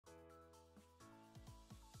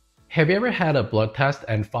Have you ever had a blood test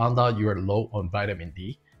and found out you're low on vitamin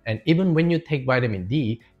D? And even when you take vitamin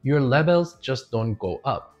D, your levels just don't go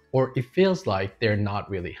up, or it feels like they're not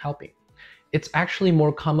really helping. It's actually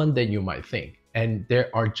more common than you might think, and there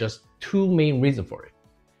are just two main reasons for it.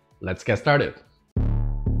 Let's get started.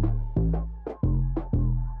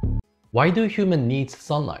 Why do humans need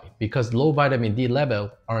sunlight? Because low vitamin D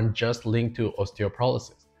levels aren't just linked to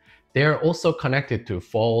osteoporosis. They are also connected to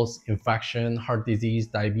falls, infection, heart disease,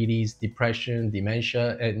 diabetes, depression,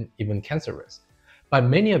 dementia, and even cancer risk. But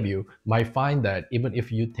many of you might find that even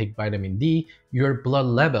if you take vitamin D, your blood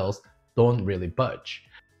levels don't really budge.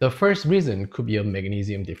 The first reason could be a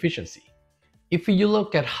magnesium deficiency. If you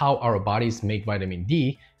look at how our bodies make vitamin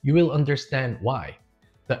D, you will understand why.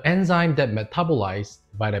 The enzymes that metabolize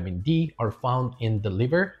vitamin D are found in the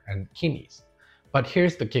liver and kidneys. But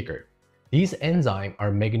here's the kicker. These enzymes are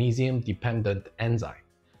magnesium-dependent enzymes.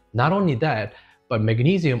 Not only that, but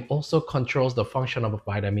magnesium also controls the function of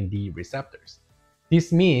vitamin D receptors.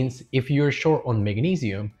 This means if you're short on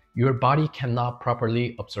magnesium, your body cannot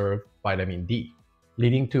properly absorb vitamin D,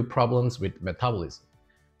 leading to problems with metabolism.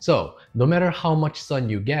 So, no matter how much sun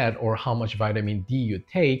you get or how much vitamin D you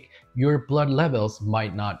take, your blood levels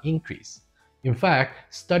might not increase. In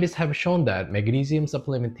fact, studies have shown that magnesium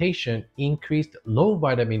supplementation increased low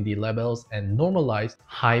vitamin D levels and normalized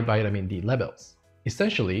high vitamin D levels.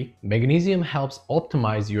 Essentially, magnesium helps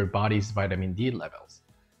optimize your body's vitamin D levels.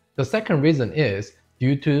 The second reason is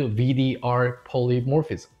due to VDR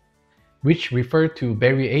polymorphism, which refer to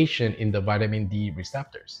variation in the vitamin D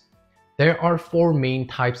receptors. There are four main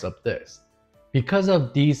types of this. Because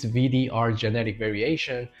of these VDR genetic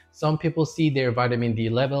variation, some people see their vitamin D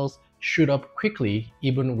levels shoot up quickly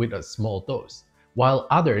even with a small dose, while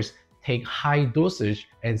others take high dosage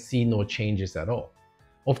and see no changes at all.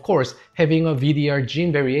 Of course, having a VDR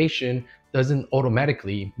gene variation doesn't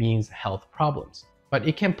automatically mean health problems, but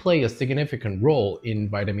it can play a significant role in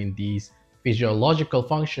vitamin D's physiological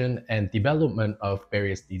function and development of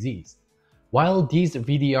various diseases. While these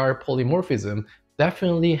VDR polymorphism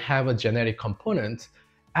definitely have a genetic component,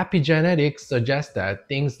 epigenetics suggests that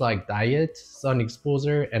things like diet, sun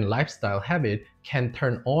exposure, and lifestyle habit can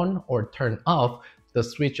turn on or turn off the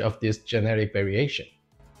switch of this genetic variation.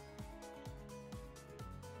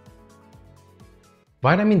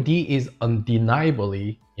 Vitamin D is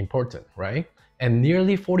undeniably important, right? And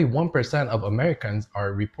nearly 41% of Americans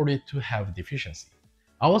are reported to have deficiency.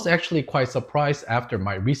 I was actually quite surprised after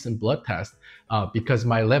my recent blood test because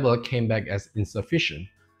my level came back as insufficient,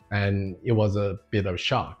 and it was a bit of a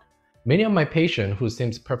shock. Many of my patients who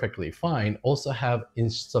seems perfectly fine also have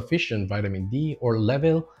insufficient vitamin D or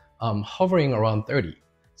level hovering around 30.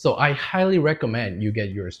 So I highly recommend you get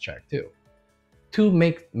yours checked too. To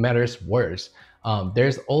make matters worse,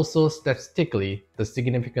 there's also statistically the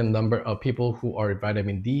significant number of people who are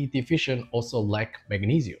vitamin D deficient also lack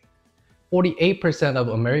magnesium. 48% of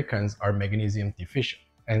Americans are magnesium deficient,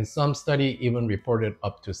 and some studies even reported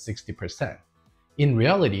up to 60%. In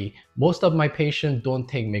reality, most of my patients don't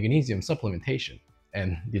take magnesium supplementation,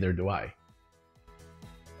 and neither do I.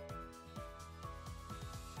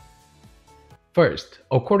 First,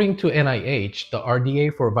 according to NIH, the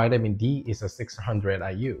RDA for vitamin D is a 600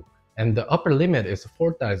 IU, and the upper limit is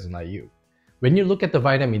 4,000 IU. When you look at the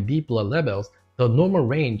vitamin D blood levels, the normal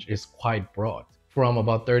range is quite broad, from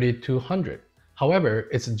about 30 to 100. However,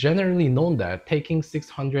 it's generally known that taking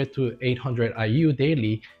 600 to 800 IU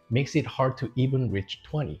daily makes it hard to even reach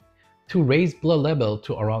 20. To raise blood level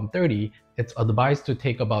to around 30, it's advised to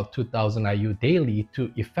take about 2000 IU daily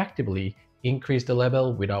to effectively increase the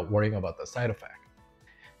level without worrying about the side effect.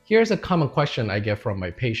 Here's a common question I get from my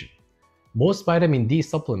patient. Most vitamin D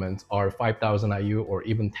supplements are 5000 IU or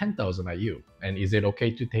even 10,000 IU, and is it okay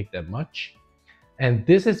to take that much? And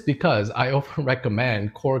this is because I often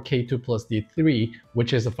recommend Core K2 plus D3,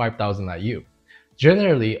 which is a 5000 IU.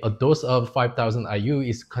 Generally, a dose of 5000 IU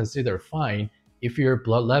is considered fine if your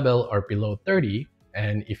blood level are below 30,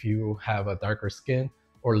 and if you have a darker skin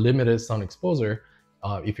or limited sun exposure,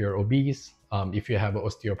 if you're obese, if you have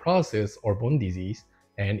osteoporosis or bone disease,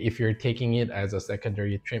 and if you're taking it as a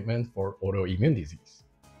secondary treatment for autoimmune disease.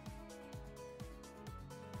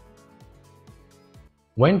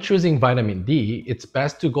 When choosing vitamin D, it's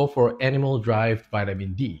best to go for animal-derived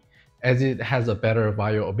vitamin D, as it has a better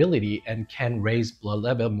bioavailability and can raise blood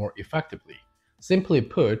level more effectively. Simply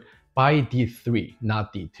put, buy D3,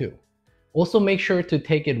 not D2. Also make sure to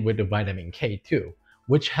take it with the vitamin K too,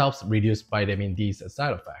 which helps reduce vitamin D's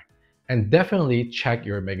side effect. And definitely check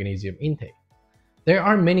your magnesium intake. There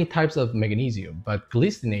are many types of magnesium, but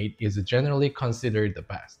glycinate is generally considered the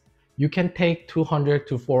best. You can take 200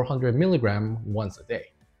 to 400 mg once a day.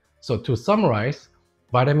 So to summarize,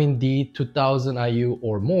 vitamin D 2000 IU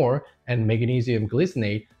or more and magnesium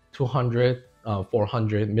glycinate 200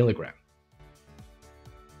 400 milligram.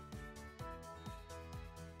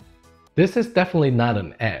 This is definitely not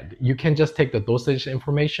an ad. You can just take the dosage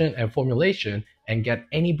information and formulation and get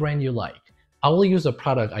any brand you like. I will use a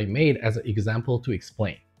product I made as an example to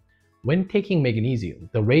explain. When taking magnesium,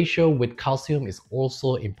 the ratio with calcium is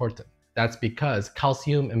also important. That's because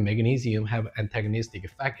calcium and magnesium have antagonistic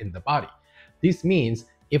effect in the body. This means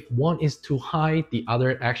if one is too high, the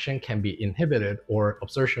other action can be inhibited or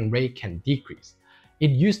absorption rate can decrease.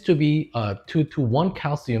 It used to be a 2 to 1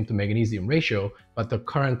 calcium to magnesium ratio, but the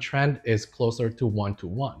current trend is closer to 1 to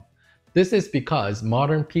 1. This is because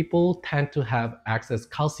modern people tend to have excess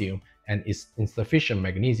calcium and insufficient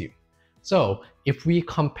magnesium. So if we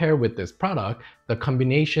compare with this product, the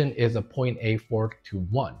combination is a 0.84 to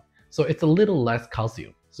 1. So it's a little less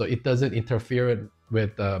calcium, so it doesn't interfere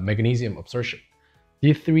with magnesium absorption.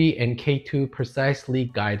 D3 and K2 precisely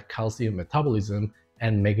guide calcium metabolism,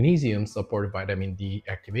 and magnesium support vitamin D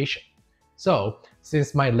activation. So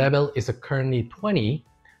since my level is currently 20,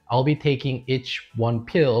 I'll be taking each one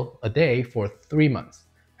pill a day for 3 months.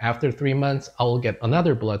 After 3 months, I will get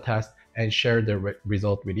another blood test and share the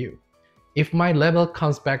result with you. If my level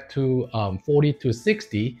comes back to 40 to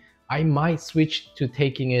 60, I might switch to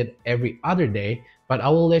taking it every other day, but I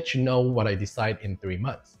will let you know what I decide in 3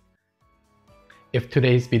 months. If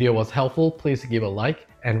today's video was helpful, please give a like,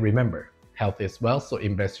 and remember, health is wealth, so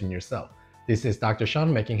invest in yourself. This is Dr.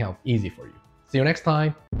 Sean making health easy for you. See you next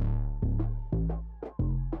time.